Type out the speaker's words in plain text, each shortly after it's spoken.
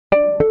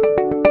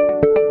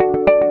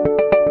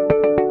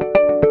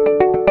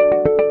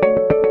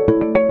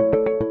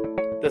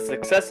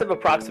Successive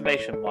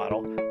Approximation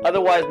model,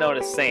 otherwise known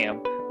as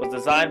SAM, was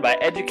designed by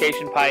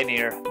education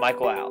pioneer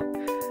Michael Allen.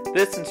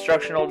 This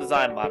instructional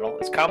design model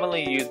is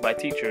commonly used by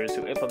teachers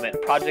who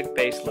implement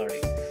project-based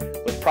learning.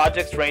 With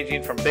projects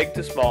ranging from big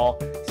to small,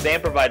 SAM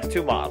provides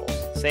two models,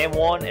 SAM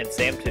 1 and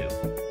SAM 2.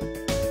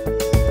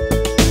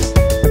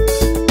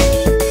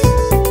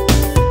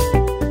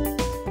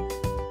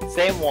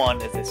 SAM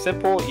 1 is a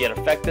simple yet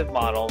effective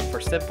model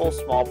for simple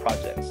small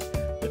projects.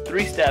 The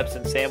three steps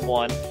in SAM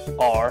 1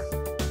 are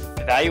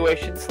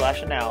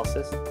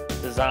evaluation/analysis,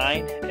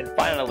 design, and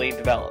finally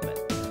development.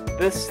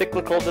 This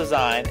cyclical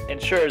design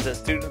ensures that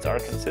students are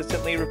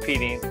consistently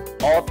repeating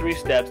all three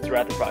steps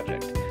throughout the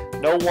project.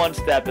 No one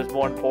step is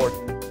more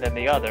important than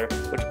the other,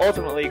 which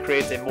ultimately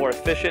creates a more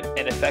efficient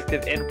and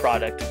effective end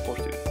product for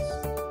students.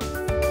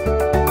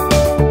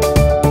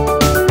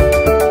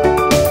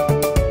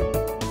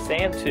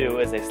 SAM 2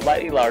 is a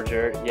slightly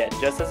larger, yet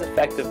just as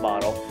effective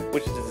model,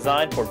 which is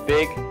designed for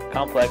big,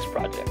 complex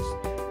projects.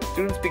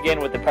 Students begin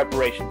with the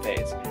preparation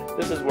phase.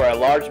 This is where a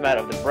large amount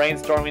of the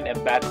brainstorming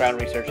and background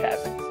research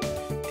happens.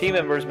 Team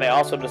members may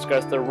also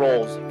discuss their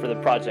roles for the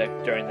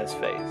project during this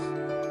phase.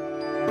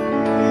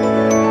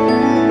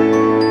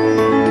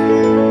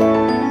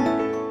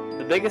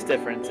 The biggest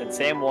difference in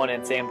SAM 1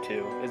 and SAM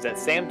 2 is that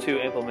SAM 2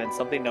 implements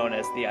something known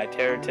as the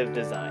iterative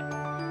design.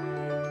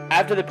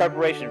 After the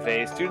preparation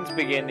phase, students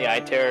begin the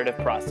iterative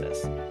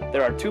process.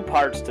 There are two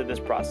parts to this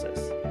process: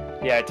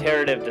 the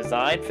iterative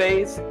design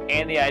phase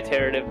and the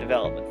iterative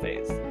development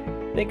phase.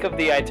 Think of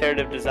the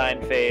iterative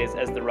design phase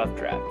as the rough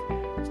draft.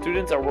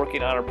 Students are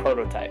working on a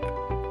prototype.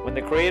 When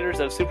the creators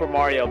of Super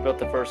Mario built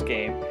the first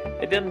game,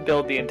 they didn't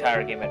build the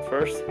entire game at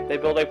first. They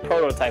built a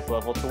prototype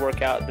level to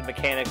work out the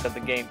mechanics of the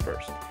game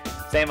first.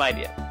 Same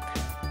idea.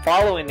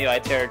 Following the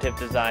iterative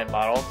design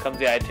model comes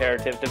the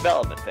iterative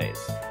development phase.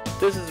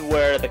 This is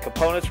where the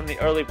components from the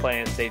early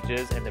planning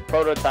stages and the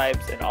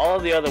prototypes and all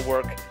of the other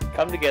work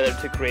come together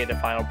to create a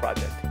final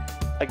project.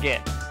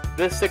 Again,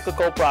 this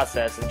cyclical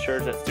process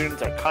ensures that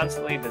students are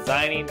constantly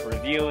designing,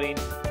 reviewing,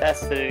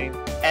 testing,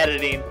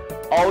 editing,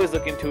 always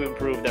looking to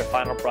improve their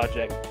final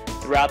project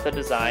throughout the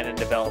design and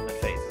development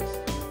phases.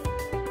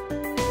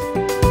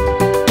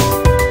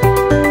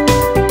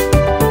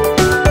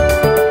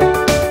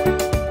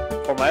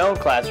 For my own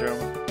classroom,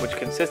 which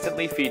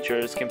consistently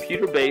features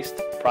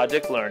computer-based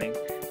project learning,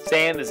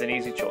 SAM is an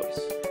easy choice.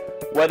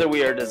 Whether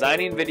we are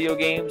designing video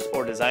games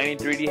or designing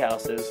 3D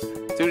houses,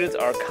 students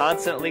are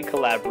constantly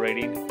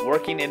collaborating,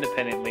 working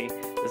independently,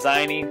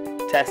 designing,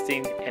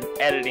 testing, and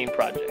editing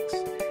projects.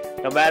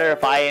 No matter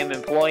if I am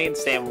employing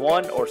SAM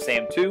 1 or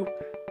SAM 2,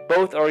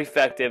 both are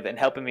effective in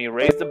helping me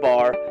raise the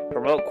bar,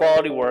 promote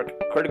quality work,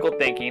 critical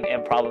thinking,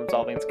 and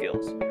problem-solving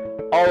skills,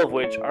 all of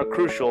which are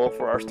crucial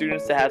for our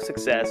students to have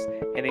success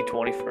in the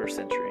 21st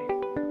century.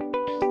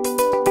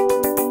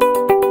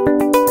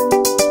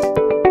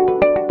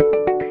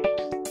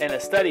 In a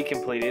study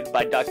completed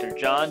by Dr.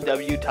 John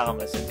W.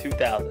 Thomas in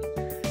 2000,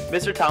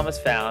 Mr. Thomas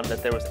found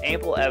that there was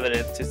ample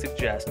evidence to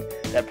suggest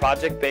that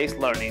project-based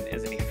learning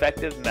is an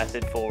effective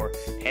method for,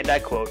 and I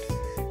quote,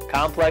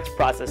 complex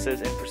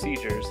processes and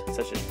procedures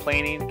such as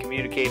planning,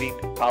 communicating,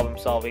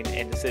 problem-solving,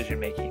 and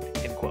decision-making,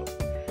 end quote.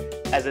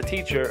 As a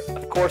teacher,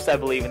 of course I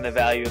believe in the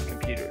value of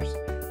computers.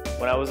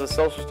 When I was a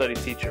social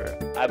studies teacher,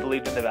 I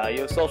believed in the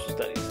value of social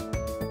studies.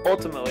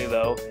 Ultimately,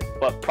 though,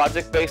 what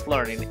project-based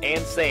learning and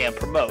SAM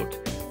promote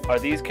are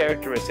these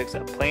characteristics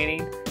of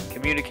planning,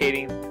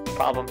 communicating,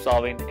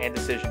 problem-solving, and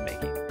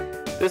decision-making.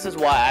 This is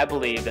why I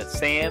believe that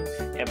SAM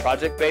and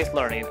project-based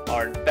learning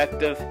are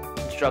effective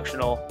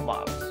instructional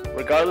models,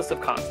 regardless of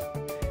content.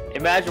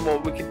 Imagine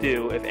what we could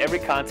do if every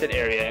content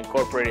area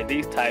incorporated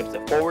these types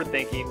of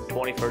forward-thinking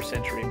 21st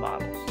century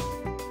models.